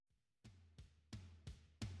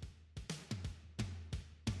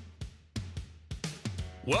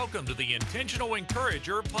Welcome to the Intentional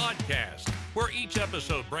Encourager podcast, where each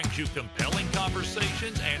episode brings you compelling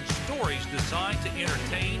conversations and stories designed to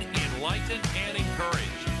entertain, enlighten, and encourage.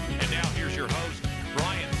 And now here's your host,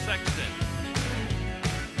 Brian Sexton.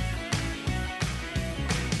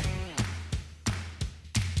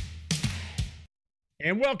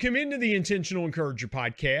 And welcome into the Intentional Encourager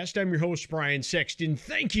podcast. I'm your host, Brian Sexton.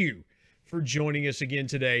 Thank you for joining us again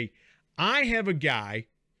today. I have a guy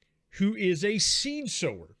who is a seed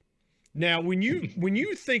sower. Now, when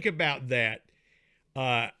you think about that,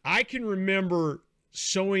 I can remember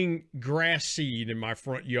sowing grass seed in my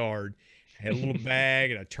front yard. I had a little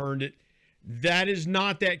bag and I turned it. That is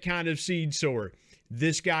not that kind of seed sower.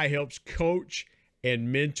 This guy helps coach and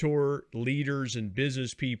mentor leaders and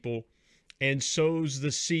business people and sows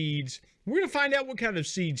the seeds. We're going to find out what kind of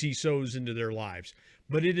seeds he sows into their lives.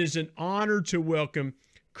 But it is an honor to welcome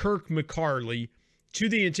Kirk McCarley to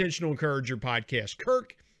the Intentional Encourager podcast.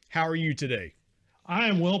 Kirk, how are you today? I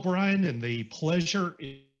am well, Brian, and the pleasure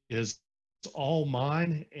is all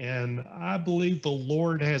mine. And I believe the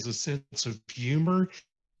Lord has a sense of humor.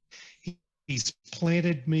 He's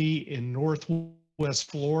planted me in Northwest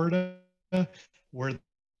Florida, where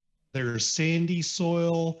there's sandy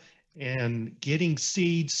soil, and getting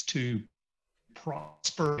seeds to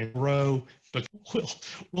prosper and grow. But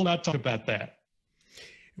we'll not talk about that.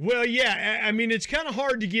 Well, yeah, I mean, it's kind of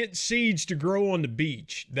hard to get seeds to grow on the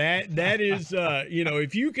beach. That is,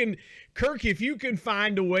 if you can, Kirk, if you can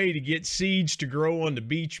find a way to get seeds to grow on the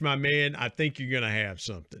beach, my man, I think you're going to have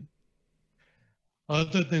something.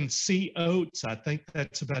 Other than sea oats, I think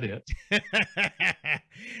that's about it.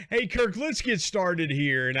 Hey, Kirk, let's get started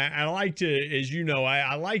here. And I like to, as you know,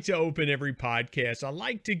 I like to open every podcast. I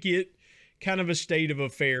like to get kind of a state of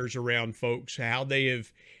affairs around folks, how they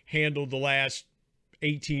have handled the last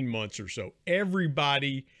 18 months or so.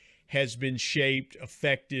 Everybody has been shaped,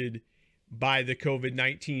 affected by the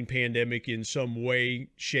COVID-19 pandemic in some way,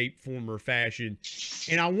 shape, form, or fashion.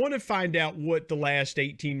 And I want to find out what the last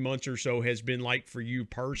 18 months or so has been like for you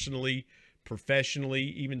personally, professionally,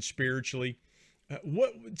 even spiritually.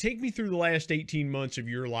 Take me through the last 18 months of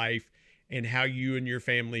your life and how you and your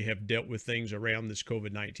family have dealt with things around this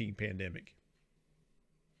COVID-19 pandemic.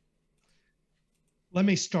 Let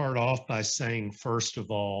me start off by saying, first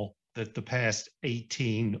of all, that the past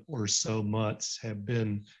 18 or so months have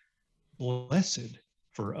been blessed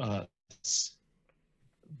for us.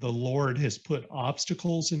 The Lord has put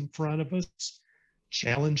obstacles in front of us,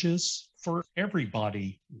 challenges for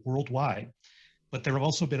everybody worldwide, but there have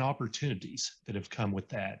also been opportunities that have come with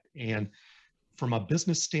that. And from a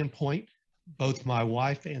business standpoint, both my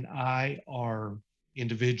wife and I are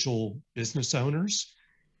individual business owners.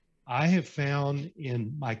 I have found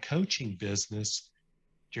in my coaching business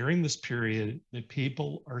during this period that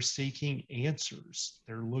people are seeking answers.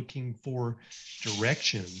 They're looking for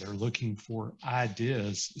direction. They're looking for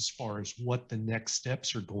ideas as far as what the next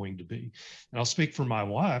steps are going to be. And I'll speak for my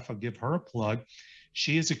wife. I'll give her a plug.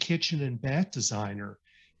 She is a kitchen and bath designer.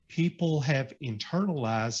 People have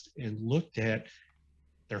internalized and looked at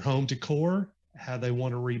their home decor, how they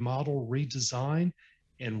want to remodel, redesign.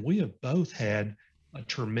 And we have both had a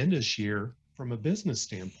tremendous year from a business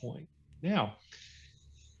standpoint. Now,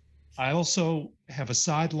 I also have a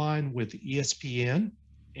sideline with ESPN,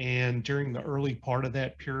 and during the early part of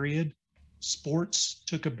that period, sports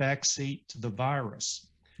took a backseat to the virus.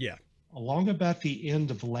 Yeah. Along about the end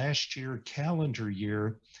of last year, calendar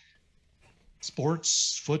year,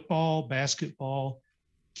 sports, football, basketball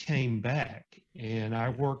came back, and I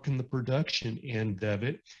work in the production end of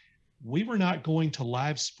it. We were not going to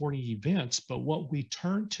live sporting events, but what we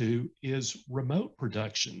turned to is remote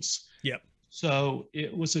productions. Yep. So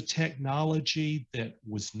it was a technology that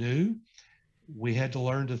was new. We had to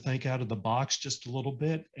learn to think out of the box just a little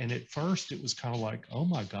bit. And at first it was kind of like, oh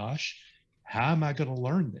my gosh, how am I going to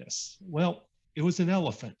learn this? Well, it was an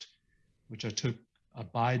elephant, which I took a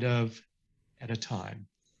bite of at a time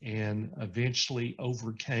and eventually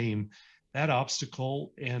overcame that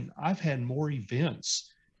obstacle. And I've had more events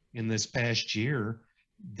in this past year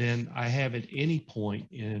than I have at any point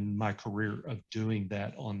in my career of doing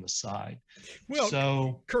that on the side. Well,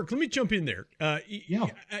 so, Kirk, let me jump in there.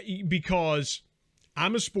 Because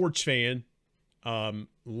I'm a sports fan,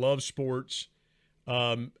 love sports.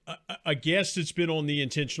 A guest that's been on the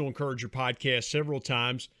Intentional Encourager podcast several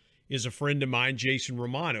times is a friend of mine, Jason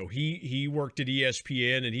Romano. He worked at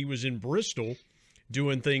ESPN and he was in Bristol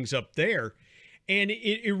doing things up there. And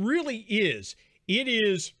it really is. It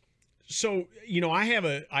is. So, I have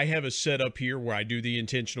a setup here where I do the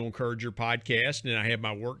Intentional Encourager podcast and I have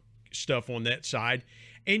my work stuff on that side.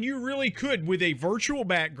 And you really could, with a virtual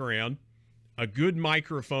background, a good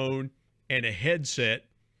microphone, and a headset,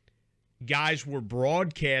 guys were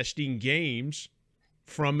broadcasting games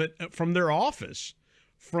from their office,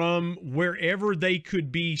 from wherever they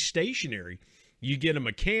could be stationary. You get them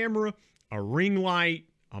a camera, a ring light,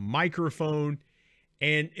 a microphone,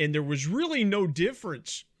 and there was really no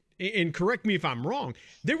difference. And correct me if I'm wrong,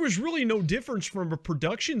 there was really no difference from a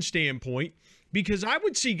production standpoint, because I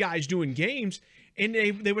would see guys doing games and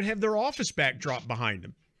they would have their office backdrop behind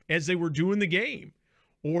them as they were doing the game.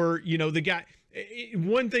 Or, the guy,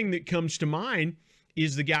 one thing that comes to mind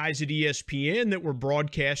is the guys at ESPN that were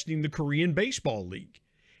broadcasting the Korean Baseball League.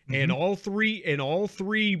 Mm-hmm. And all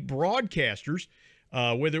three broadcasters,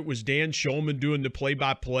 whether it was Dan Shulman doing the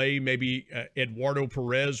play-by-play, maybe Eduardo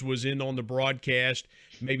Perez was in on the broadcast,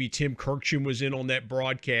 maybe Tim Kirksham was in on that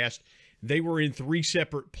broadcast. They were in three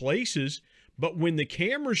separate places, but when the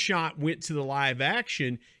camera shot went to the live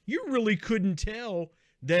action, you really couldn't tell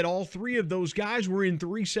that all three of those guys were in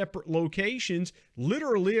three separate locations,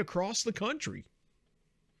 literally across the country.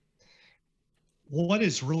 What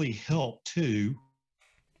has really helped, too,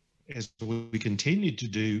 as we continue to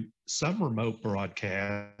do some remote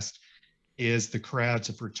broadcast, is the crowds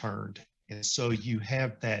have returned. And so you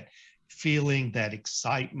have that feeling, that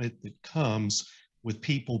excitement that comes with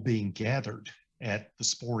people being gathered at the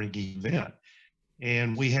sporting event.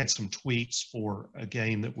 And we had some tweets for a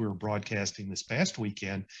game that we were broadcasting this past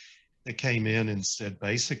weekend that came in and said,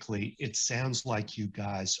 basically, it sounds like you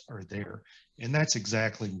guys are there. And that's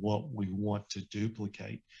exactly what we want to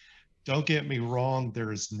duplicate. Don't get me wrong,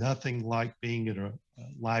 there is nothing like being at a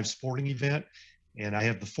live sporting event. And I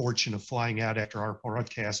have the fortune of flying out after our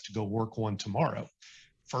broadcast to go work one tomorrow.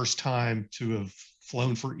 First time to have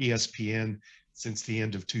flown for ESPN since the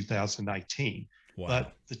end of 2019. Wow.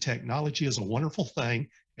 But the technology is a wonderful thing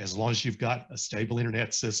as long as you've got a stable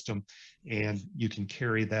internet system and you can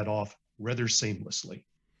carry that off rather seamlessly.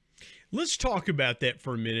 Let's talk about that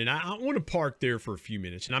for a minute. I want to park there for a few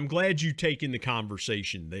minutes, and I'm glad you've taken the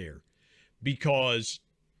conversation there, because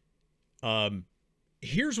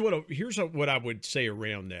here's what I would say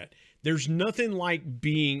around that. There's nothing like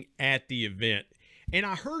being at the event. And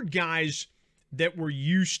I heard guys that were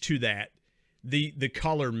used to that, the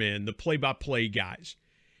color men, the play-by-play guys,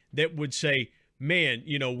 that would say, man,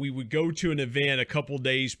 we would go to an event a couple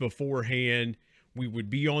days beforehand. We would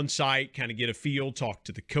be on site, kind of get a feel, talk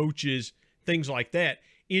to the coaches, things like that.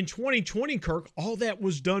 In 2020, Kirk, all that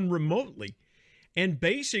was done remotely. And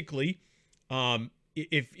basically, and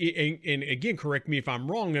again, correct me if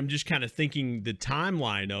I'm wrong, I'm just kind of thinking the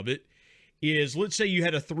timeline of it is, let's say you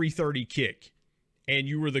had a 3:30 kick and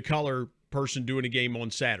you were the color person doing a game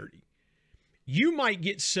on Saturday. You might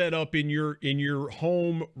get set up in your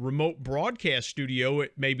home remote broadcast studio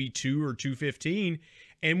at maybe 2 or 2:15,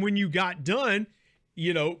 and when you got done,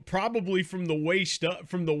 probably from the waist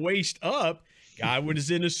up, guy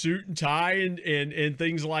was in a suit and tie and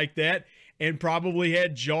things like that, and probably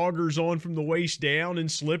had joggers on from the waist down and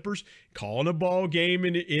slippers, calling a ball game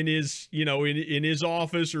in his in his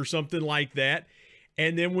office or something like that.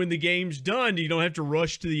 And then when the game's done, you don't have to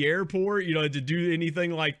rush to the airport. You don't have to do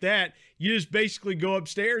anything like that. You just basically go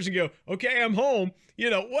upstairs and go, okay, I'm home.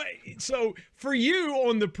 What? So for you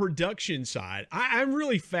on the production side, I'm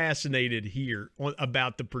really fascinated here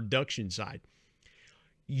about the production side.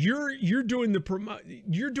 You're doing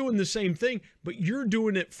the same thing, but you're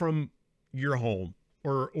doing it from your home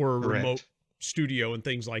or a remote studio and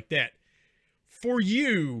things like that. For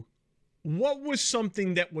you, what was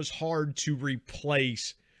something that was hard to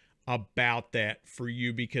replace about that for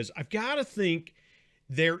you? Because I've got to think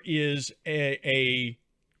there is a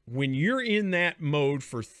when you're in that mode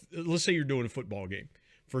for, let's say you're doing a football game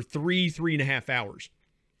for 3.5 hours,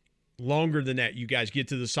 longer than that. You guys get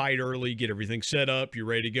to the site early, get everything set up, you're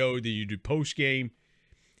ready to go. Then you do post game.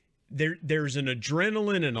 There's an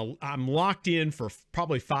adrenaline, and I'm locked in for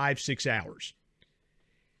probably 5-6 hours.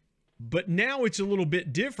 But now it's a little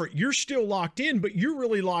bit different. You're still locked in, but you're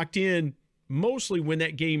really locked in mostly when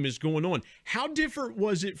that game is going on. How different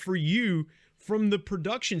was it for you from the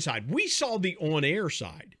production side? We saw the on-air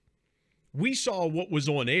side. We saw what was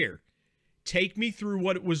on air. Take me through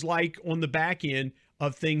what it was like on the back end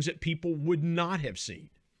of things that people would not have seen.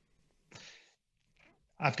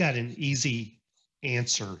 I've got an easy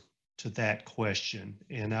answer to that question,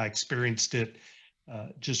 and I experienced it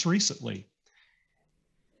just recently.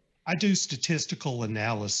 I do statistical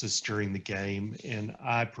analysis during the game, and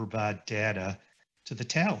I provide data to the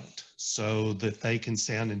talent so that they can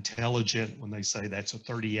sound intelligent when they say that's a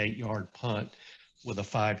 38-yard punt with a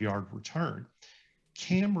 5-yard return.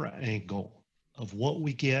 Camera angle of what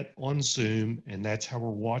we get on Zoom, and that's how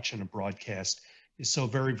we're watching a broadcast, is so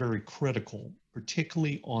very, very critical,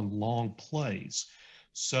 particularly on long plays.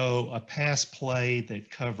 So a pass play that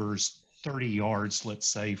covers 30 yards, let's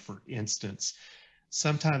say, for instance,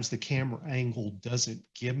 sometimes the camera angle doesn't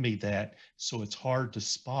give me that, so it's hard to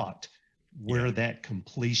spot where that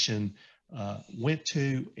completion went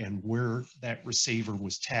to and where that receiver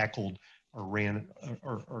was tackled or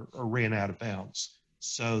ran out of bounds.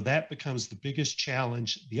 So that becomes the biggest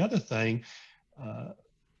challenge. The other thing,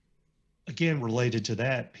 again, related to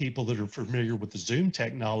that, people that are familiar with the Zoom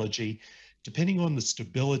technology, depending on the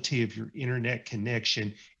stability of your internet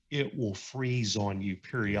connection, it will freeze on you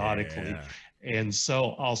periodically. Yeah. And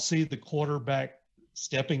so I'll see the quarterback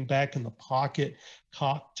stepping back in the pocket,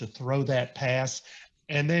 cocked to throw that pass,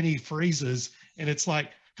 and then he freezes, and it's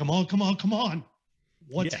like, come on, come on, come on.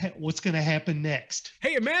 What's going to happen next?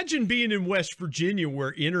 Hey, imagine being in West Virginia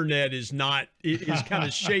where internet is kind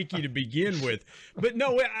of shaky to begin with. But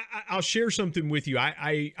no, I'll share something with you.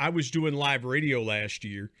 I was doing live radio last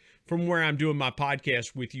year from where I'm doing my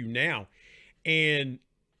podcast with you now, and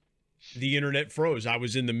the internet froze. I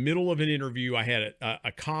was in the middle of an interview. I had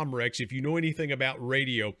a Comrex. If you know anything about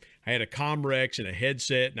radio, I had a Comrex and a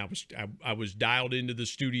headset, and I was dialed into the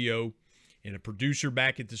studio, and a producer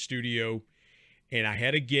back at the studio. And I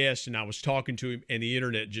had a guest, and I was talking to him, and the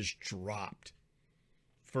internet just dropped.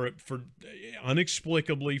 For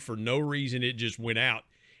inexplicably, for no reason, it just went out.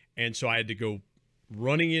 And so I had to go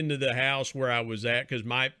running into the house where I was at, because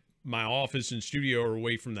my office and studio are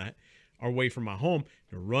away from my home.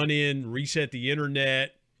 To run in, reset the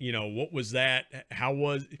internet. What was that?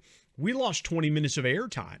 We lost 20 minutes of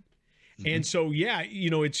airtime. Mm-hmm. And so,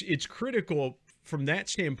 it's critical from that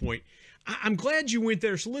standpoint. I'm glad you went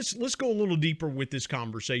there. So let's go a little deeper with this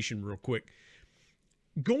conversation real quick.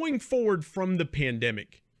 Going forward from the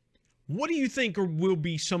pandemic, what do you think will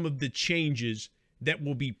be some of the changes that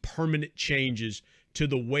will be permanent changes to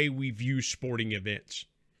the way we view sporting events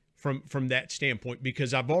from that standpoint?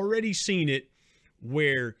 Because I've already seen it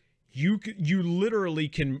where you literally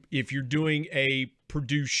can, if you're doing a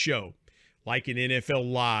produced show like an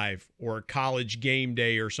NFL Live or a College Game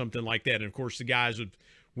Day or something like that, and of course the guys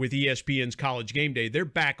with ESPN's College Game Day, they're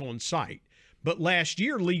back on site. But last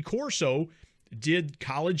year, Lee Corso did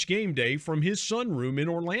College Game Day from his sunroom in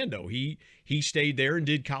Orlando. He stayed there and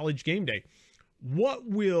did College Game Day. What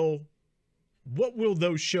will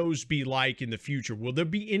those shows be like in the future? Will there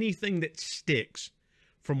be anything that sticks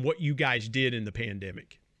from what you guys did in the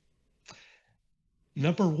pandemic?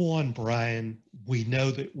 Number one, Brian, we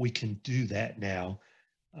know that we can do that now.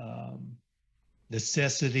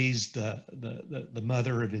 Necessities, the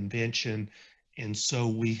mother of invention. And so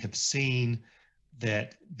we have seen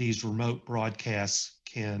that these remote broadcasts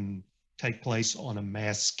can take place on a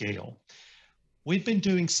mass scale. We've been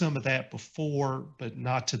doing some of that before, but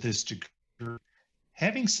not to this degree.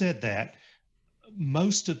 Having said that,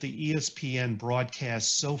 most of the ESPN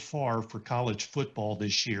broadcasts so far for college football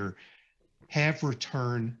this year have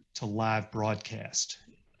returned to live broadcast.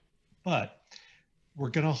 But we're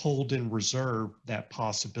going to hold in reserve that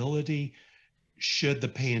possibility should the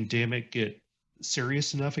pandemic get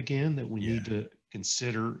serious enough again that we need to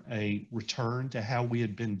consider a return to how we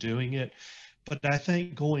had been doing it. But I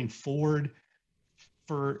think going forward,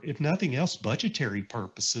 for, if nothing else, budgetary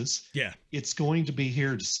purposes, it's going to be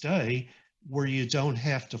here to stay, where you don't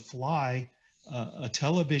have to fly a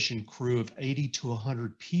television crew of 80 to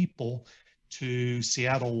 100 people to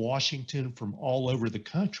Seattle, Washington from all over the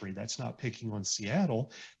country. That's not picking on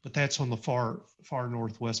Seattle, but that's on the far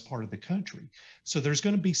northwest part of the country. So there's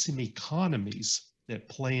going to be some economies that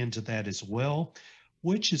play into that as well,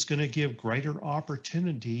 which is going to give greater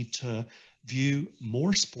opportunity to view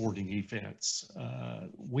more sporting events.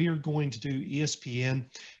 We are going to do ESPN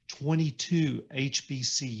 22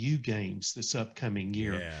 HBCU games this upcoming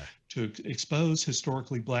year to expose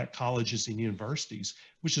historically Black colleges and universities,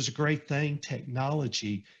 which is a great thing.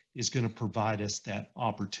 Technology is going to provide us that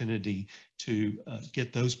opportunity to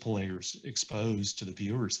get those players exposed to the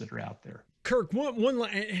viewers that are out there. Kirk,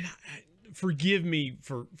 and forgive me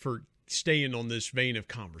for staying on this vein of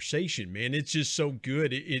conversation, man. It's just so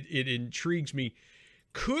good. It intrigues me.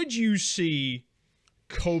 Could you see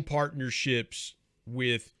co-partnerships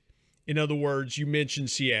with, in other words, you mentioned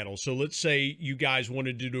Seattle. So let's say you guys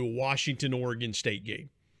wanted to do a Washington-Oregon State game,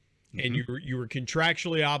 and you were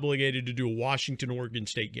contractually obligated to do a Washington-Oregon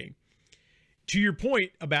State game. To your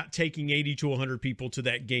point about taking 80 to 100 people to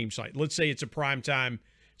that game site, let's say it's a primetime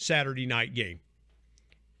Saturday night game.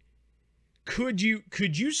 Could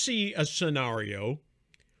you see a scenario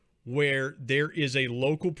where there is a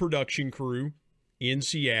local production crew in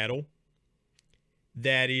Seattle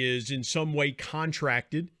that is in some way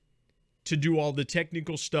contracted to do all the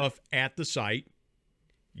technical stuff at the site.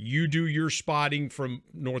 You do your spotting from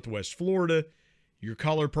Northwest Florida. Your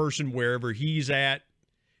color person, wherever he's at,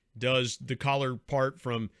 does the color part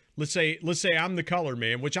from, let's say I'm the color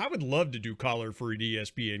man, which I would love to do color for an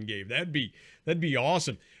ESPN game. That'd be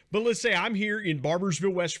awesome. But let's say I'm here in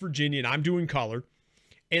Barbersville, West Virginia, and I'm doing color,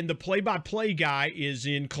 and the play-by-play guy is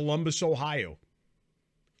in Columbus, Ohio,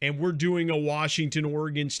 and we're doing a Washington,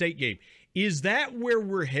 Oregon State game. Is that where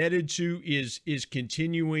we're headed to, is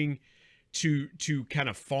continuing to kind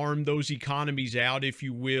of farm those economies out, if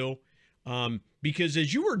you will? Because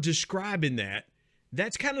as you were describing that,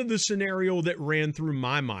 that's kind of the scenario that ran through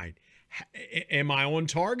my mind. Am I on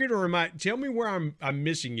target, or tell me where I'm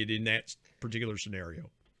missing it in that particular scenario?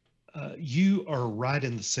 You are right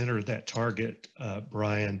in the center of that target,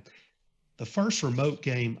 Brian. The first remote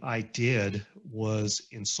game I did was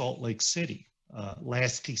in Salt Lake City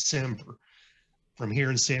last December from here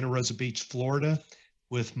in Santa Rosa Beach, Florida,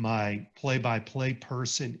 with my play-by-play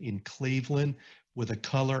person in Cleveland, with a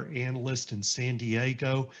color analyst in San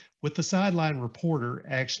Diego, with the sideline reporter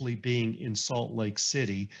actually being in Salt Lake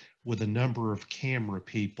City with a number of camera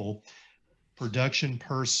people. Production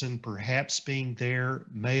person perhaps being there,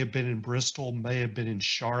 may have been in Bristol, may have been in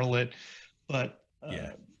Charlotte, but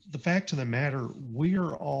the fact of the matter, we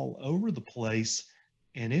are all over the place,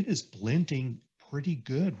 and it is blending pretty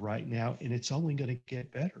good right now, and it's only going to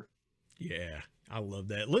get better. Yeah, I love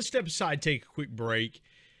that. Let's step aside, take a quick break.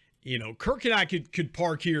 You know, Kirk and I could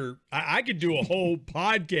park here. I could do a whole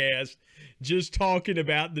podcast just talking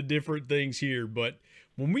about the different things here. But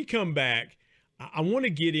when we come back, I want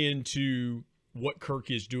to get into what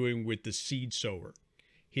Kirk is doing with the Seed Sower,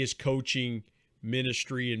 his coaching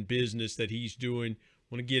ministry and business that he's doing.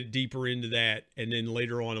 I want to get deeper into that. And then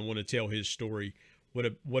later on, I want to tell his story. What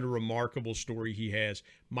a remarkable story he has.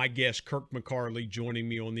 My guest, Kirk McCarley, joining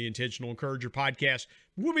me on the Intentional Encourager podcast.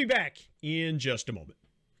 We'll be back in just a moment.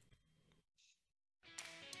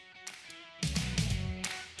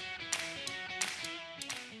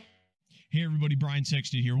 Hey everybody, Brian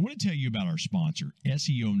Sexton here. I want to tell you about our sponsor,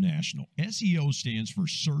 SEO National. SEO stands for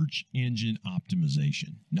Search Engine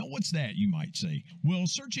Optimization. Now what's that, you might say? Well,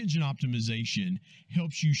 search engine optimization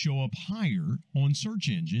helps you show up higher on search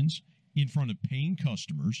engines in front of paying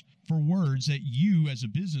customers for words that you as a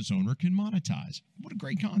business owner can monetize. What a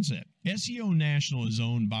great concept. SEO National is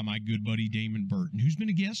owned by my good buddy Damon Burton, who's been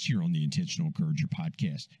a guest here on the Intentional Encourager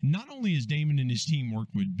podcast. Not only has Damon and his team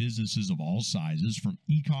worked with businesses of all sizes, from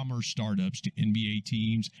e-commerce startups to NBA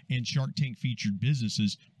teams and Shark Tank featured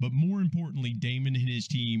businesses, but more importantly, Damon and his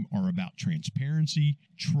team are about transparency,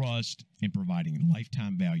 trust, and providing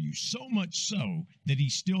lifetime value. So much so that he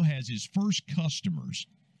still has his first customers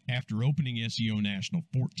after opening SEO National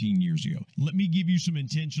 14 years ago. Let me give you some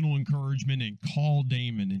intentional encouragement and call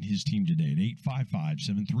Damon and his team today at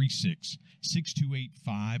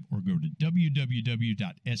 855-736-6285 or go to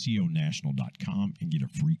www.seonational.com and get a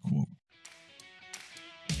free quote.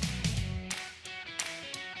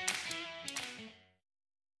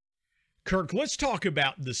 Kirk, let's talk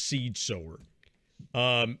about the Seed Sower.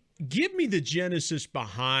 Give me the genesis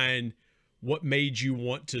behind what made you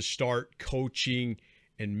want to start coaching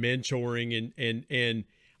and mentoring, and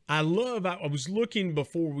I was looking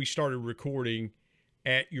before we started recording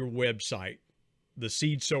at your website,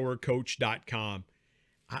 theseedsowercoach.com.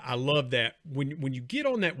 I love that. When you get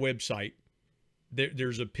on that website,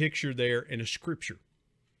 there's a picture there and a scripture.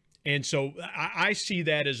 And so I see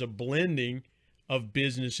that as a blending of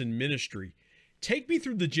business and ministry. Take me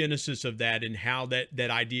through the genesis of that and how that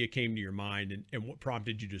idea came to your mind and what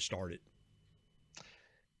prompted you to start it.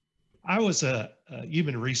 I was a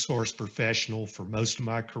human resource professional for most of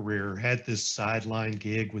my career, had this sideline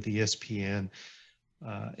gig with ESPN,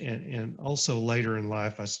 and also later in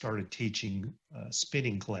life, I started teaching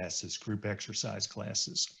spinning classes, group exercise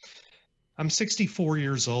classes. I'm 64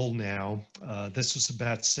 years old now. This was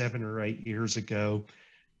about 7 or 8 years ago,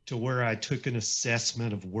 to where I took an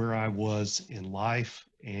assessment of where I was in life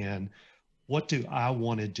and what do I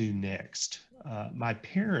want to do next. My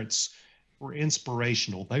parents were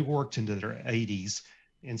inspirational. They worked into their 80s,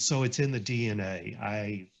 and so it's in the DNA.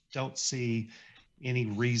 I don't see any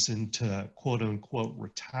reason to quote unquote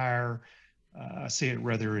retire. I see it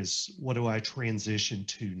rather as, what do I transition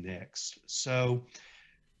to next? So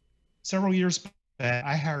several years back,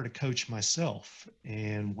 I hired a coach myself,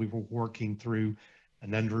 and we were working through a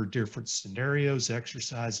number of different scenarios,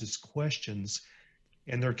 exercises, questions.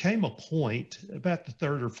 And there came a point about the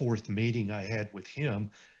third or fourth meeting I had with him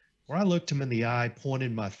where I looked him in the eye,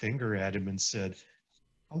 pointed my finger at him and said,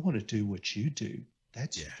 I want to do what you do.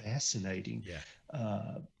 That's fascinating. Yeah.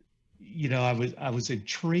 I was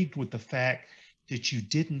intrigued with the fact that you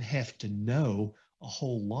didn't have to know a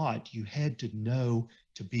whole lot. You had to know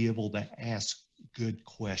to be able to ask good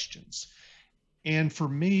questions. And for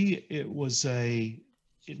me,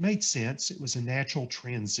 it made sense. It was a natural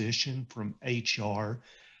transition from HR,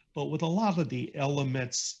 but with a lot of the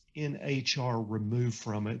elements in HR removed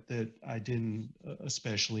from it that I didn't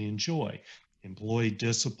especially enjoy. Employee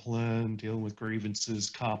discipline, dealing with grievances,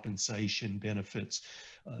 compensation, benefits,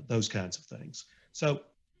 those kinds of things. So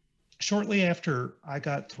shortly after I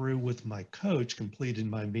got through with my coach, completed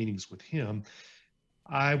my meetings with him,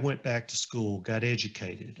 I went back to school, got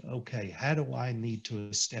educated. Okay, how do I need to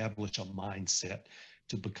establish a mindset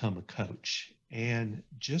to become a coach? And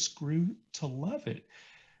just grew to love it.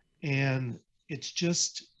 And it's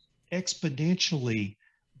just exponentially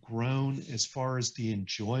grown as far as the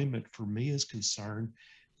enjoyment for me is concerned,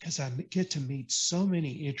 because I get to meet so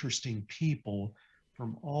many interesting people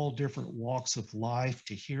from all different walks of life,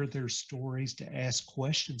 to hear their stories, to ask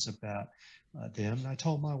questions about them. And I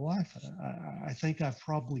told my wife, I think I've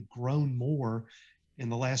probably grown more in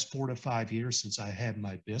the last 4 to 5 years since I had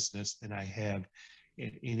my business than I have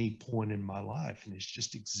at any point in my life. And it's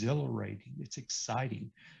just exhilarating. It's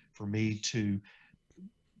exciting for me to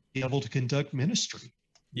be able to conduct ministry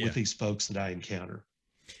with these folks that I encounter.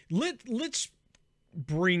 Let's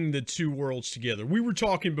bring the two worlds together. We were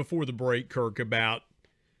talking before the break, Kirk, about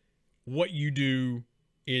what you do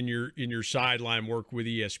in your sideline work with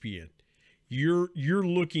ESPN.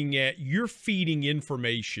 You're feeding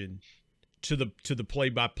information to the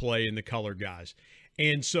play-by-play and the color guys.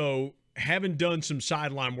 And so, having done some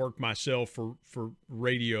sideline work myself for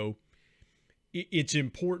radio, it's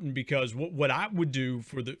important, because what I would do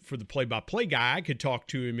for the play-by-play guy, I could talk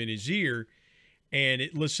to him in his ear, and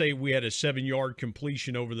let's say we had a 7-yard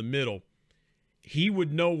completion over the middle. He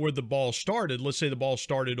would know where the ball started. Let's say the ball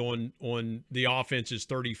started on the offense's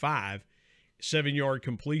 35, 7-yard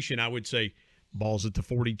completion. I would say, ball's at the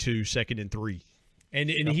 42, 2nd and 3. And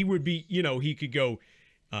he would be, he could go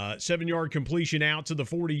 7-yard completion out to the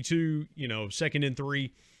 42, 2nd and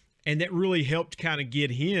 3. And that really helped kind of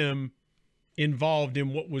get him involved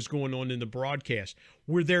in what was going on in the broadcast.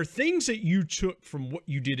 Were there things that you took from what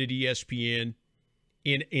you did at ESPN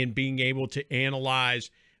in being able to analyze,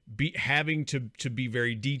 having to be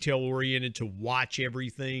very detail oriented, to watch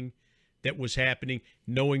everything that was happening,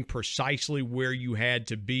 knowing precisely where you had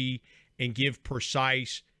to be and give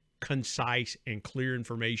precise, concise, and clear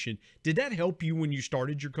information? Did that help you when you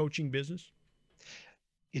started your coaching business?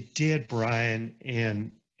 It did, Brian.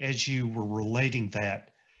 And as you were relating that,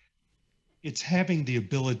 it's having the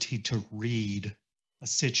ability to read a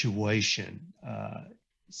situation.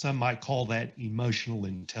 Some might call that emotional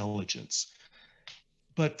intelligence.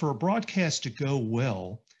 But for a broadcast to go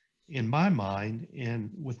well, in my mind, and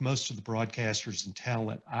with most of the broadcasters and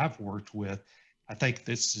talent I've worked with, I think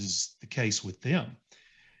this is the case with them.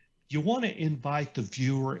 You want to invite the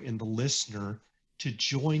viewer and the listener to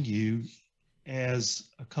join you as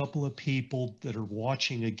a couple of people that are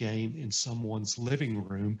watching a game in someone's living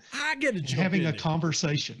room. I got to jump having in a there.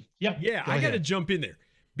 Conversation. Yeah, I got to jump in there,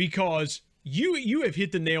 because you have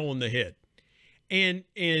hit the nail on the head. And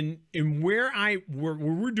where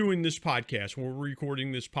we're doing this podcast, when we're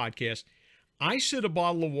recording this podcast, I sit a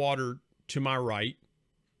bottle of water to my right,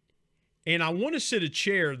 and I want to sit a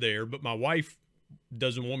chair there, but my wife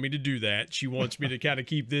doesn't want me to do that. She wants me to kind of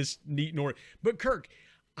keep this neat and order. But Kirk,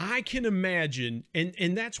 I can imagine,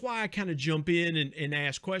 and that's why I kind of jump in and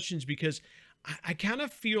ask questions, because I kind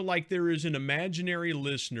of feel like there is an imaginary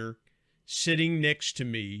listener sitting next to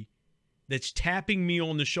me that's tapping me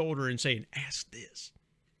on the shoulder and saying, ask this.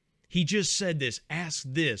 He just said this, ask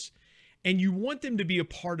this. And you want them to be a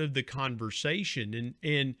part of the conversation.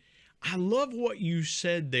 And I love what you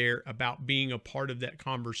said there about being a part of that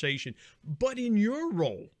conversation. But in your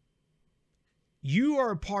role, you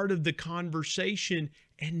are a part of the conversation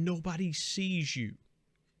and nobody sees you.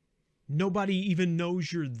 Nobody even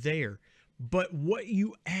knows you're there. But what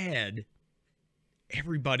you add,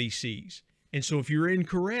 everybody sees. And so if you're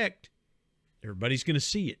incorrect, everybody's going to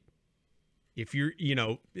see it. If you're,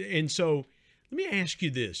 and so let me ask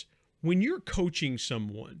you this. When you're coaching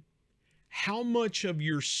someone, how much of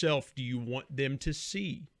yourself do you want them to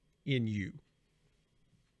see in you?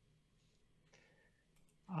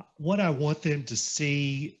 What I want them to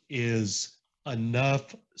see is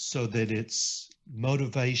enough so that it's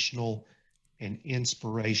motivational and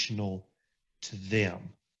inspirational to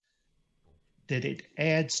them, that it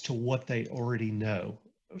adds to what they already know.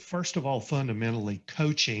 First of all, fundamentally,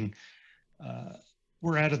 coaching,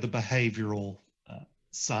 we're out of the behavioral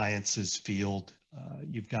sciences field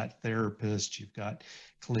You've got therapists, you've got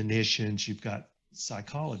clinicians, you've got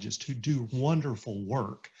psychologists who do wonderful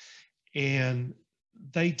work. And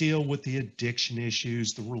they deal with the addiction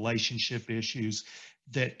issues, the relationship issues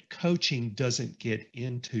that coaching doesn't get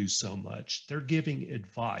into so much. They're giving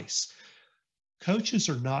advice. Coaches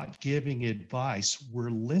are not giving advice. We're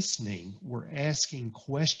listening, we're asking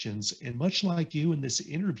questions. And much like you in this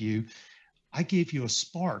interview, I gave you a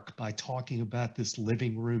spark by talking about this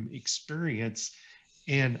living room experience.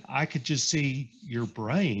 And I could just see your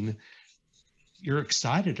brain. You're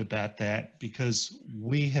excited about that because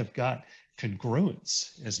we have got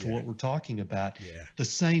congruence as to what we're talking about. Yeah. The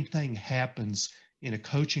same thing happens in a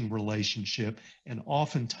coaching relationship. And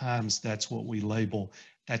oftentimes that's what we label,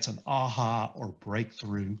 that's an aha or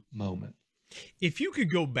breakthrough moment. If you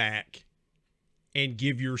could go back and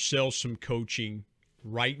give yourself some coaching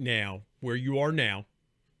right now, where you are now,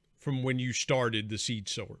 from when you started the Seed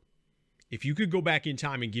Sower, if you could go back in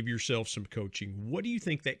time and give yourself some coaching, what do you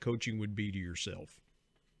think that coaching would be to yourself?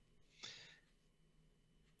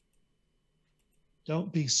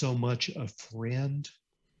 Don't be so much a friend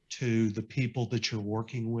to the people that you're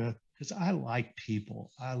working with, because I like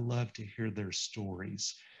people. I love to hear their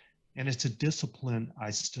stories. And it's a discipline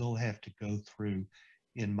I still have to go through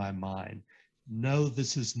in my mind. No,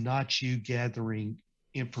 this is not you gathering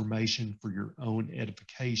information for your own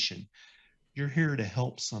edification. You're here to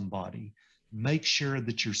help somebody. Make sure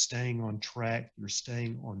that you're staying on track, you're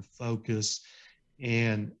staying on focus,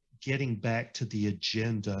 and getting back to the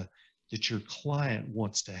agenda that your client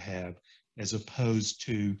wants to have, as opposed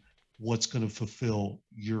to what's going to fulfill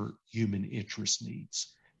your human interest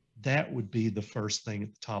needs. That would be the first thing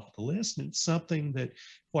at the top of the list. And it's something that,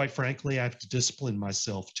 quite frankly, I have to discipline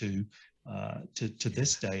myself to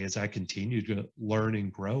this day as I continue to learn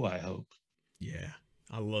and grow, I hope. Yeah,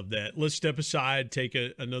 I love that. Let's step aside, take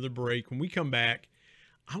another break. When we come back,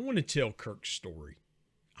 I want to tell Kirk's story.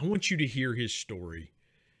 I want you to hear his story,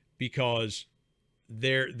 because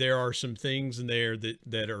there are some things in there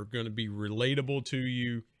that are going to be relatable to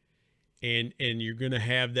you, and you're going to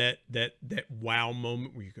have that wow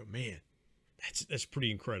moment where you go, man, that's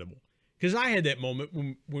pretty incredible. Because I had that moment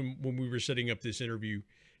when we were setting up this interview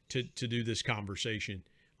to do this conversation.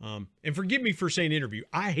 And forgive me for saying interview.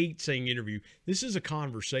 I hate saying interview. This is a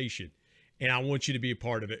conversation, and I want you to be a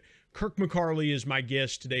part of it. Kirk McCarley is my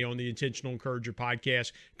guest today on the Intentional Encourager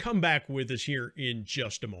podcast. Come back with us here in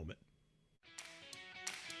just a moment.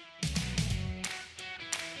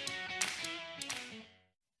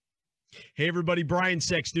 Hey, everybody, Brian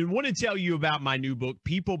Sexton. Want to tell you about my new book,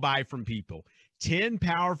 People Buy from People, 10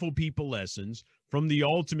 Powerful People Lessons from the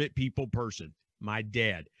Ultimate People Person, my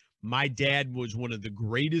dad. My dad was one of the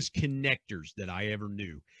greatest connectors that I ever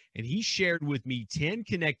knew, and he shared with me 10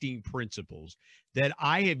 connecting principles that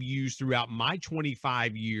I have used throughout my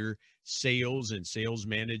 25-year sales and sales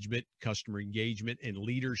management, customer engagement, and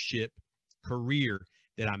leadership career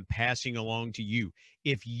that I'm passing along to you.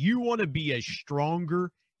 If you want to be a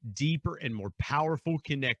stronger, deeper, and more powerful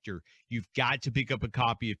connector, you've got to pick up a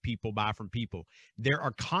copy of People Buy from People. There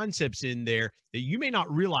are concepts in there that you may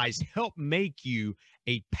not realize help make you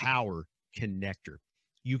a power connector.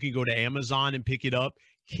 You can go to Amazon and pick it up,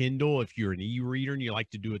 Kindle if you're an e-reader and you like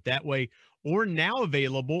to do it that way, or now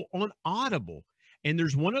available on Audible. And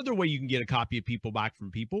there's one other way you can get a copy of People Buy from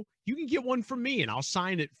People. You can get one from me, and I'll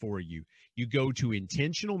sign it for you. You go to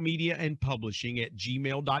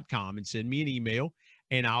intentionalmediaandpublishing@gmail.com and send me an email,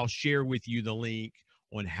 and I'll share with you the link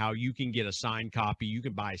on how you can get a signed copy. You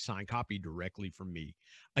can buy a signed copy directly from me.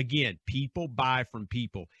 Again, People Buy from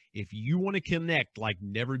People. If you want to connect like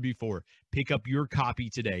never before, pick up your copy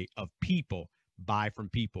today of People Buy from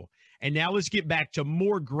People. And now let's get back to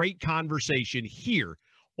more great conversation here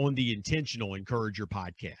on the Intentional Encourager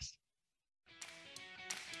podcast.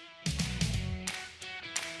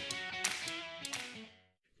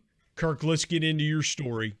 Kirk, let's get into your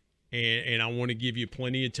story. And I want to give you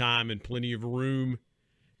plenty of time and plenty of room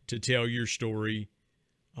to tell your story.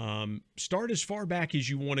 Start as far back as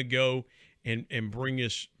you want to go and bring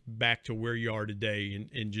us back to where you are today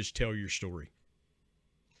and just tell your story.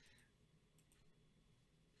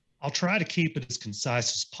 I'll try to keep it as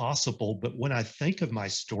concise as possible, but when I think of my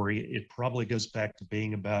story, it probably goes back to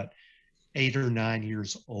being about 8 or 9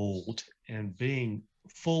 years old and being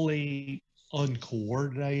fully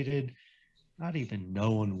uncoordinated, not even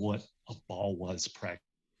knowing what a ball was practically.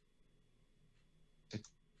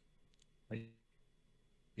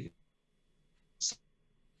 So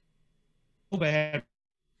bad,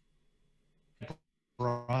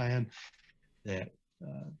 Brian, that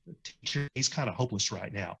the teacher, he's kind of hopeless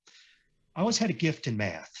right now. I always had a gift in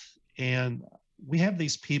math, and we have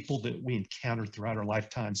these people that we encounter throughout our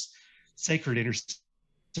lifetimes, sacred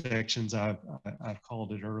intersections, I've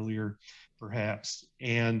called it earlier, perhaps.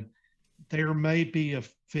 And there may be a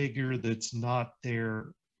figure that's not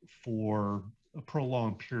there for a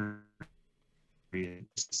prolonged period, a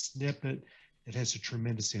snippet that has a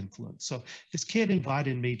tremendous influence. So this kid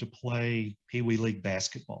invited me to play Pee Wee League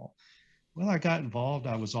basketball. Well, I got involved.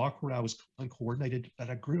 I was awkward. I was uncoordinated, but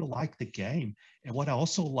I grew to like the game. And what I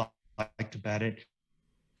also liked about it,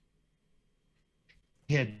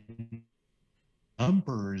 he had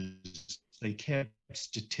numbers, they kept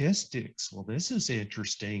statistics. Well, this is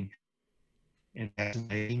interesting and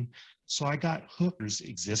fascinating. So I got hookers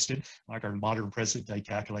existed, like our modern present day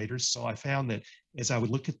calculators. So I found that as I would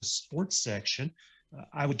look at the sports section,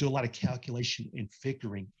 I would do a lot of calculation and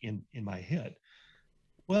figuring in my head.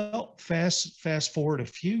 Well, fast forward a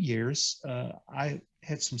few years, I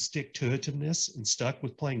had some stick-to-itiveness and stuck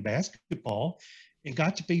with playing basketball and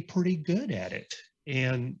got to be pretty good at it.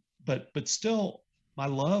 And but still, my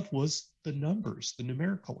love was the numbers, the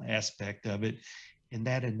numerical aspect of it, and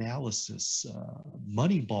that analysis.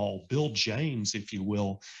 Moneyball, Bill James, if you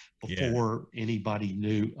will, before anybody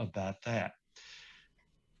knew about that.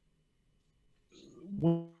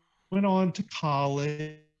 Went on to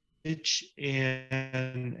college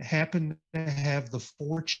and happened to have the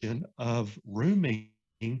fortune of rooming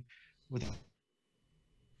with a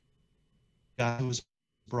guy who was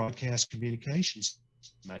broadcast communications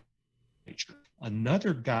major,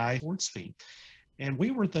 another guy, sports fiend. And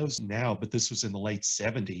we were those now, but this was in the late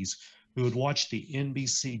 70s, who would watch the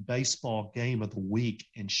NBC baseball game of the week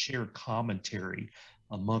and share commentary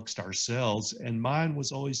amongst ourselves. And mine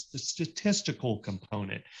was always the statistical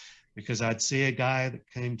component, because I'd see a guy that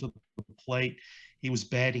came to the plate, he was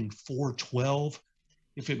batting .412.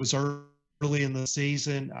 If it was early in the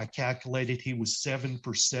season, I calculated he was 7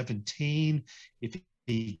 for 17. If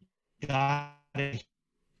he got a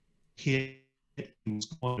hit, he was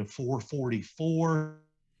going to 444.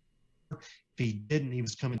 If he didn't, he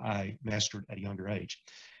was coming. I mastered at a younger age.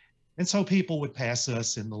 And so people would pass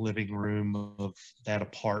us in the living room of that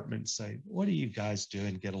apartment and say, "What are you guys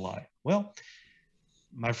doing? Get a life." Well,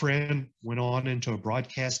 my friend went on into a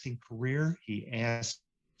broadcasting career. He asked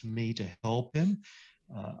me to help him.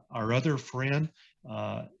 Our other friend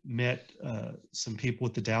met some people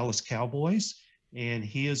with the Dallas Cowboys, and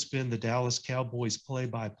he has been the Dallas Cowboys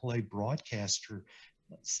play-by-play broadcaster,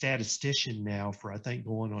 statistician now for, I think,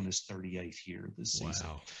 going on his 38th year this season.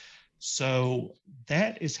 Wow. So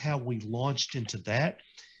that is how we launched into that.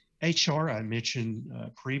 HR, I mentioned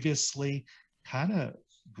previously, kind of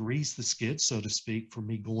greased the skids, so to speak, for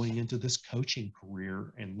me going into this coaching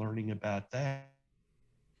career and learning about that.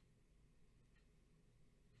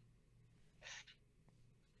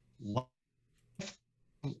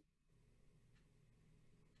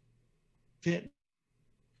 Fitness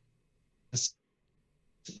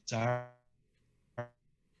desire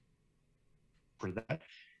for that.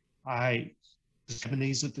 I was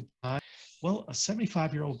 70s at the time. Well, a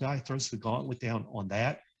 75-year-old guy throws the gauntlet down on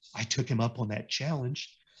that. I took him up on that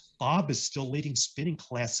challenge. Bob is still leading spinning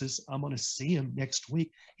classes. I'm going to see him next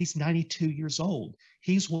week. He's 92 years old.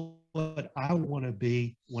 He's what I want to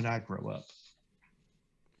be when I grow up.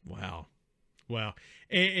 Wow. Wow.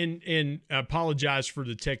 And I apologize for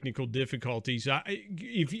the technical difficulties.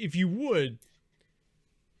 If you would,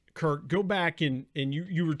 Kirk, go back and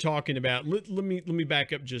you were talking about, let me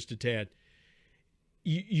back up just a tad.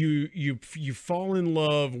 You fall in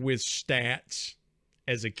love with stats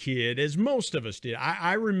as a kid, as most of us did.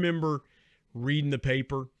 I remember reading the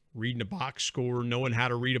paper, reading a box score, knowing how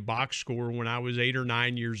to read a box score when I was 8 or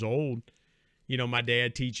 9 years old. You know, my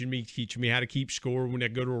dad teaching me how to keep score when I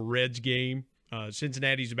go to a Reds game.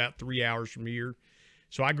 Cincinnati's about 3 hours from here.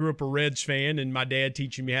 So I grew up a Reds fan, and my dad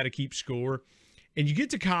teaching me how to keep score. And you get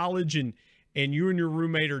to college, and you and your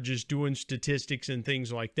roommate are just doing statistics and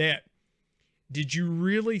things like that. Did you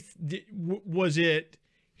really was it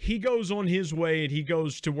he goes on his way and he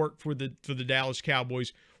goes to work for the Dallas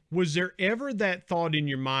Cowboys? Was there ever that thought in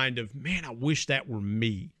your mind of, man, I wish that were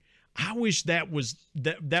me? I wish that was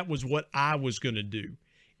what I was going to do,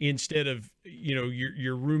 instead of, you know,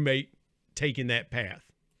 your roommate taking that path?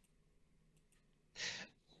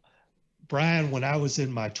 Brian, when I was in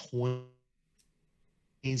my 20s,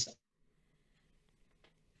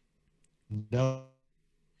 no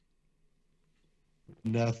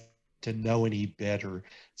enough to know any better.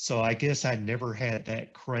 So I guess I never had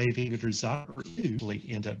that craving or desire to usually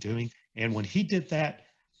end up doing. And when he did that,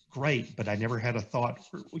 great, but I never had a thought.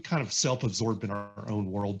 We kind of self-absorbed in our own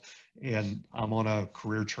world, and I'm on a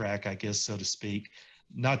career track, I guess, so to speak.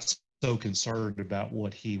 Not so concerned about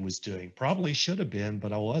what he was doing. Probably should have been,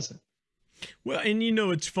 but I wasn't. Well, and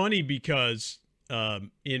it's funny because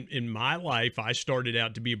in my life, I started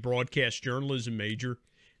out to be a broadcast journalism major,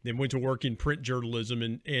 then went to work in print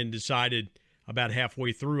journalism, and decided about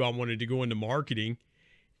halfway through I wanted to go into marketing.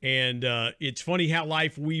 And it's funny how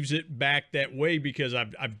life weaves it back that way, because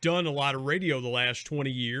I've done a lot of radio the last 20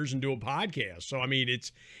 years and do a podcast. So I mean,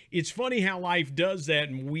 it's funny how life does that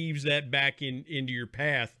and weaves that back into your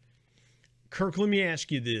path. Kirk, let me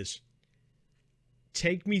ask you this.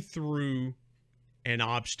 Take me through an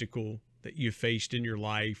obstacle that you faced in your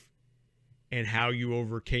life and how you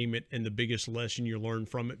overcame it and the biggest lesson you learned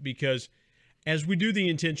from it. Because as we do the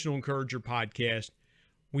Intentional Encourager podcast,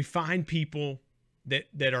 we find people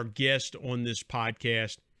that are guests on this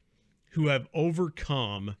podcast who have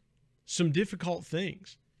overcome some difficult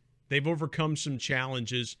things. They've overcome some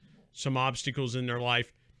challenges, some obstacles in their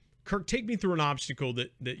life. Kirk, take me through an obstacle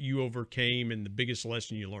that you overcame and the biggest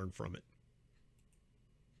lesson you learned from it.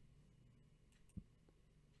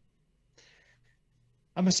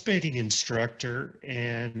 I'm a spinning instructor,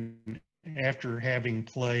 and after having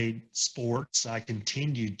played sports, I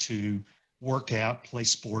continued to work out, play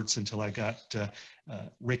sports until I got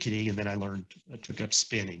rickety, and then I took up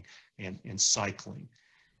spinning and cycling.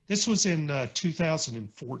 This was in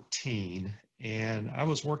 2014, and I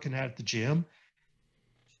was working out at the gym,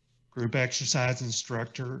 group exercise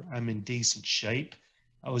instructor. I'm in decent shape.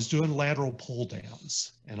 I was doing lateral pull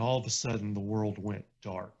downs, and all of a sudden the world went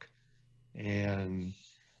dark. And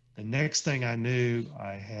the next thing I knew,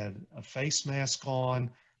 I had a face mask on,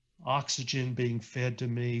 oxygen being fed to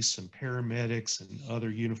me, some paramedics and other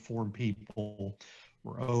uniformed people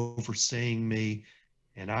were overseeing me,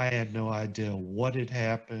 and I had no idea what had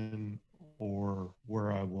happened or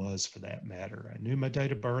where I was for that matter. I knew my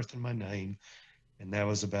date of birth and my name, and that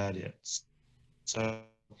was about it. So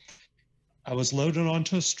I was loaded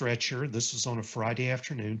onto a stretcher. This was on a Friday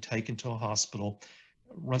afternoon, taken to a hospital,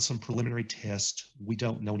 run some preliminary tests. We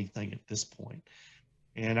don't know anything at this point.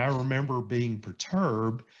 And I remember being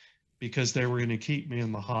perturbed because they were going to keep me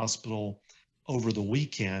in the hospital over the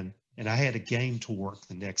weekend, and I had a game to work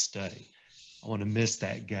the next day. I want to miss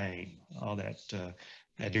that game. Oh,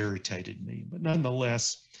 that irritated me. But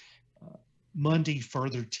nonetheless, Monday,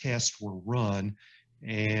 further tests were run,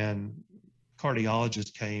 and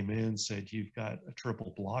cardiologist came in and said, "You've got a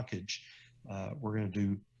triple blockage. We're going to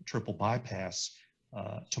do triple bypass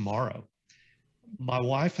tomorrow." My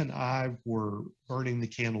wife and I were burning the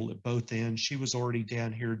candle at both ends. She was already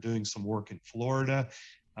down here doing some work in Florida.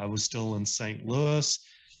 I was still in St. Louis.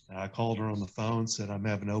 I called her on the phone, said, "I'm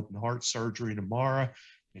having open heart surgery tomorrow."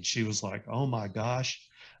 And she was like, "Oh my gosh."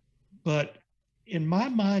 But in my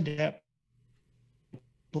mind, that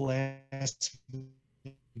blast,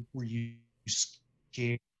 were you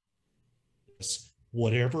scared?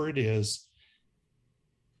 Whatever it is,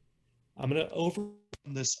 I'm going to overcome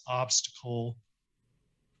this obstacle.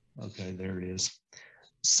 Okay, there it is.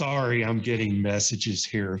 Sorry, I'm getting messages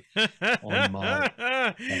here on my.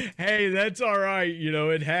 Hey, that's all right.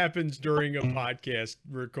 It happens during a podcast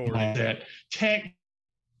recording. That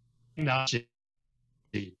technology.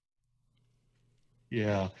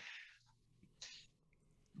 Yeah.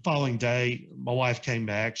 Following day, my wife came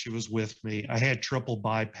back. She was with me. I had triple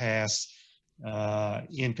bypass,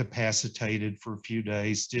 incapacitated for a few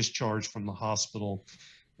days, discharged from the hospital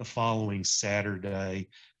the following Saturday.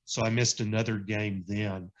 So I missed another game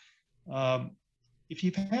then. If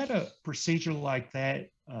you've had a procedure like that,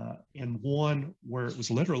 and one where it was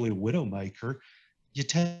literally a widowmaker, you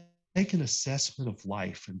take an assessment of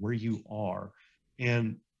life and where you are.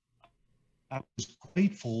 And I was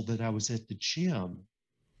grateful that I was at the gym,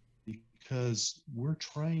 because we're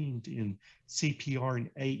trained in CPR and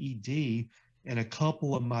AED, and a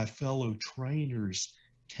couple of my fellow trainers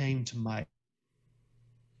came to my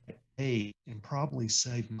aid and probably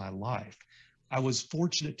saved my life. I was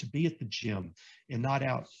fortunate to be at the gym and not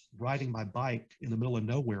out riding my bike in the middle of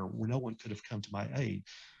nowhere where no one could have come to my aid.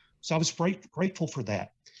 So I was grateful for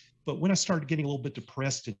that. But when I started getting a little bit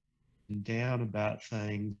depressed and down about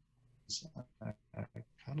things, I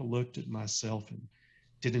kind of looked at myself and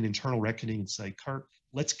did an internal reckoning and say, "Kirk,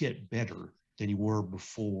 let's get better than you were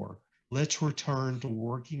before. Let's return to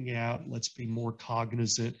working out. Let's be more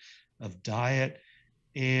cognizant of diet.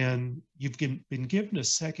 And you've been given a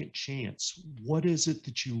second chance. What is it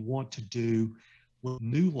that you want to do with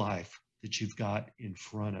new life that you've got in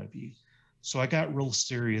front of you?" So I got real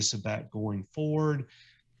serious about going forward.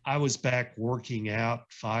 I was back working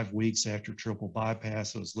out 5 weeks after triple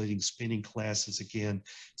bypass. I was leading spinning classes again,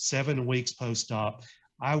 7 weeks post-op.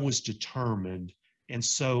 I was determined. And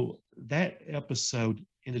so that episode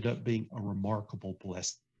ended up being a remarkable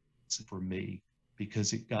blessing for me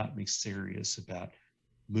because it got me serious about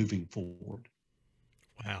moving forward.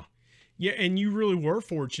 Wow. Yeah, and you really were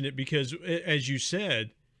fortunate because, as you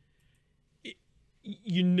said,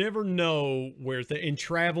 you never know where in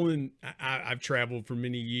traveling. I've traveled for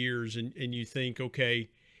many years, and you think, okay,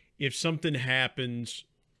 if something happens,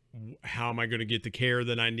 how am I going to get the care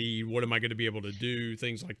that I need? What am I going to be able to do?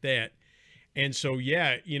 Things like that. And so,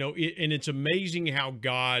 yeah, and it's amazing how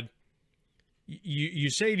God,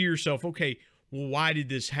 you say to yourself, okay, well, why did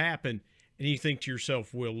this happen? And you think to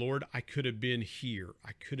yourself, well, Lord, I could have been here.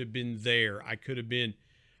 I could have been there. I could have been,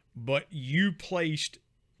 but you placed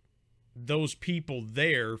those people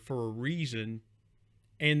there for a reason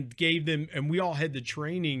and gave them, and we all had the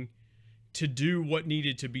training to do what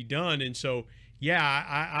needed to be done. And so,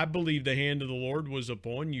 yeah, I believe the hand of the Lord was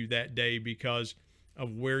upon you that day because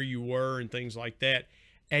of where you were and things like that.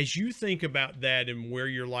 As you think about that and where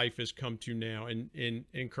your life has come to now,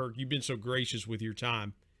 and Kirk, you've been so gracious with your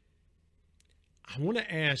time. I want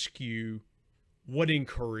to ask you, what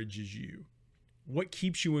encourages you? What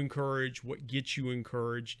keeps you encouraged? What gets you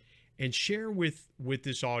encouraged? And share with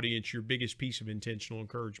this audience your biggest piece of intentional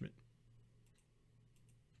encouragement.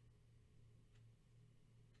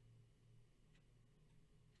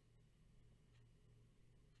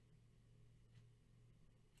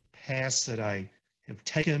 Paths that I have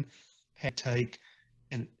taken, had to take,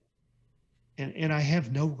 and I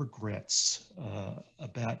have no regrets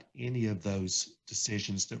about any of those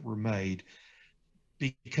decisions that were made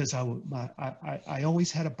because I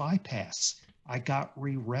always had a bypass. I got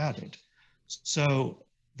rerouted. So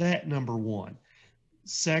that number one.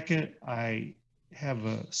 Second, I have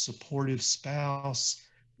a supportive spouse.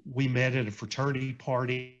 We met at a fraternity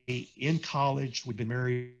party in college. We've been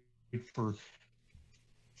married for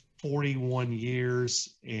 41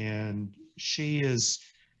 years, and she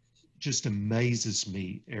just amazes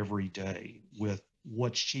me every day with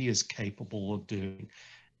what she is capable of doing.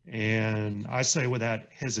 And I say without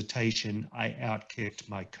hesitation, I outkicked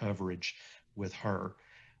my coverage with her.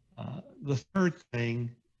 The third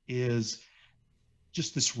thing is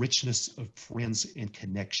just this richness of friends and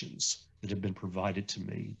connections that have been provided to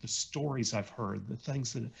me. The stories I've heard, the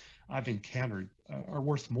things that I've encountered are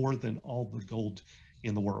worth more than all the gold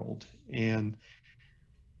in the world. And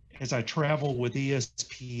as I travel with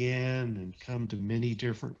ESPN and come to many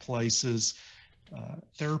different places,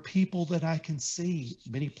 there are people that I can see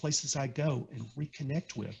many places I go and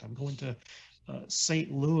reconnect with. I'm going to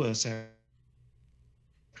St. Louis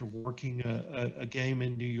after working a game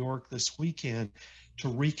in New York this weekend to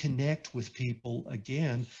reconnect with people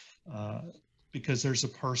again because there's a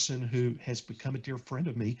person who has become a dear friend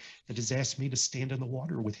of me that has asked me to stand in the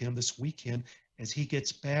water with him this weekend as he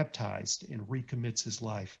gets baptized and recommits his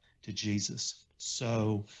life to Jesus.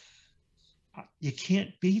 So you can't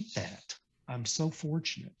beat that. I'm so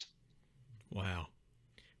fortunate. Wow.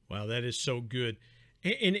 Wow, that is so good.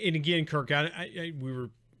 And again, Kirk, we were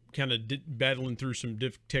kind of battling through some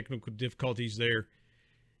technical difficulties there.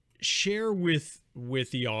 Share with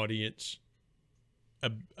the audience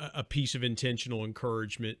a piece of intentional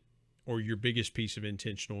encouragement, or your biggest piece of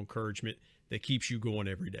intentional encouragement that keeps you going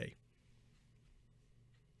every day.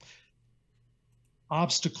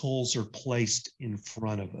 Obstacles are placed in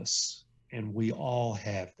front of us, and we all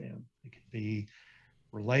have them. It could be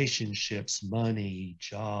relationships, money,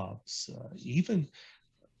 jobs, even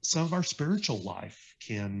some of our spiritual life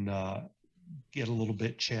can get a little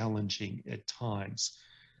bit challenging at times.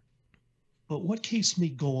 But what keeps me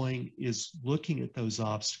going is looking at those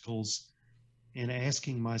obstacles and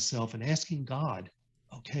asking myself and asking God,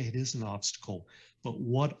 okay, it is an obstacle, but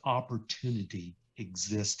what opportunity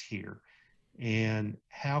exists here? And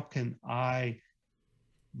how can I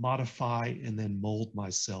modify and then mold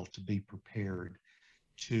myself to be prepared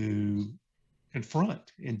to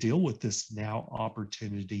confront and deal with this now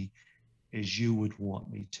opportunity as you would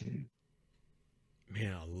want me to?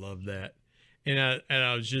 Man, I love that. And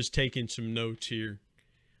I was just taking some notes here.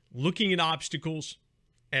 Looking at obstacles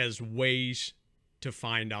as ways to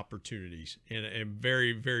find opportunities. And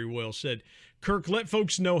very, very well said. Kirk, let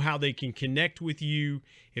folks know how they can connect with you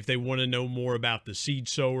if they want to know more about the Seed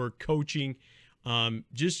Sower coaching. I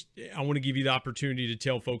want to give you the opportunity to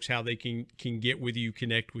tell folks how they can get with you,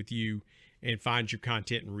 connect with you, and find your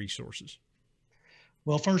content and resources.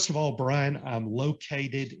 Well, first of all, Brian, I'm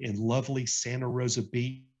located in lovely Santa Rosa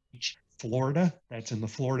Beach, Florida. That's in the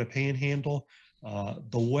Florida Panhandle.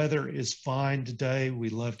 The weather is fine today. We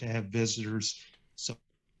love to have visitors. So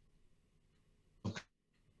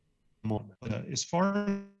come on. As far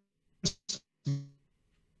as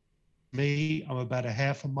me, I'm about a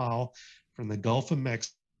half a mile from the Gulf of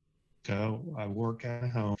Mexico. I work at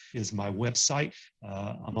home is my website.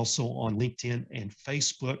 I'm also on LinkedIn and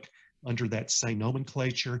Facebook under that same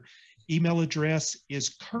nomenclature. Email address is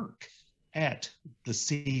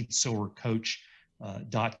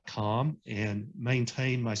kirk@theseedsowercoach.com, and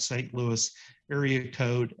maintain my St. Louis area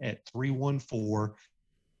code at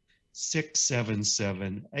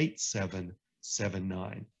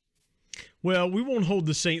 314-677-8779. Well, we won't hold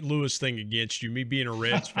the St. Louis thing against you, me being a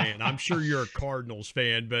Reds fan. I'm sure you're a Cardinals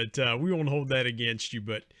fan, but we won't hold that against you.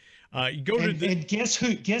 But you go to and guess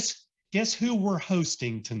who we're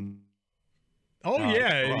hosting tonight? Oh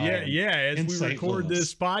yeah. As we record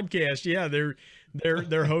this podcast,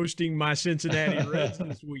 they're hosting my Cincinnati Reds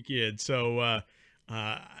this weekend. So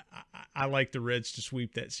I like the Reds to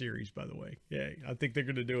sweep that series, by the way. Yeah, I think they're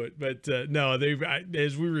going to do it. But no,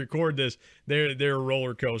 as we record this, they're a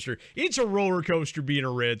roller coaster. It's a roller coaster being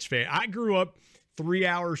a Reds fan. I grew up 3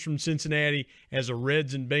 hours from Cincinnati as a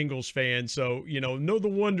Reds and Bengals fan, so no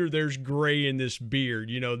wonder there's gray in this beard.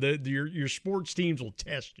 Your sports teams will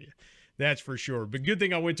test you. That's for sure. But good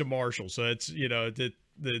thing I went to Marshall, so that's the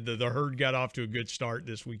herd got off to a good start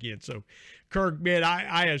this weekend. So, Kirk, man,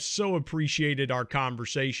 I have so appreciated our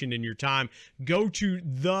conversation and your time. Go to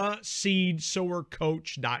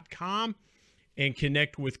theseedsowercoach.com and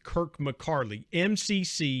connect with Kirk McCarley,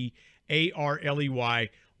 McCarley,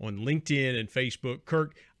 on LinkedIn and Facebook.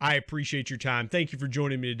 Kirk, I appreciate your time. Thank you for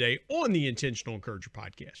joining me today on the Intentional Encourager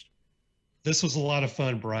podcast. This was a lot of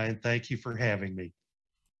fun, Brian. Thank you for having me.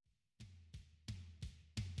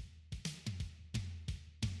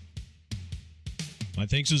 My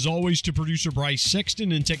thanks as always to producer Bryce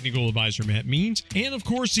Sexton and technical advisor Matt Means. And of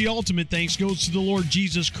course, the ultimate thanks goes to the Lord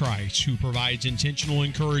Jesus Christ, who provides intentional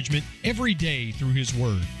encouragement every day through his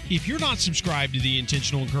word. If you're not subscribed to the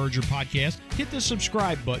Intentional Encourager podcast, hit the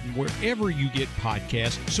subscribe button wherever you get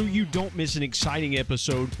podcasts so you don't miss an exciting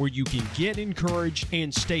episode where you can get encouraged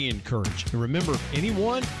and stay encouraged. And remember,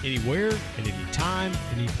 anyone, anywhere, at any time,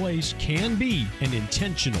 any place can be an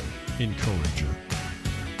intentional encourager.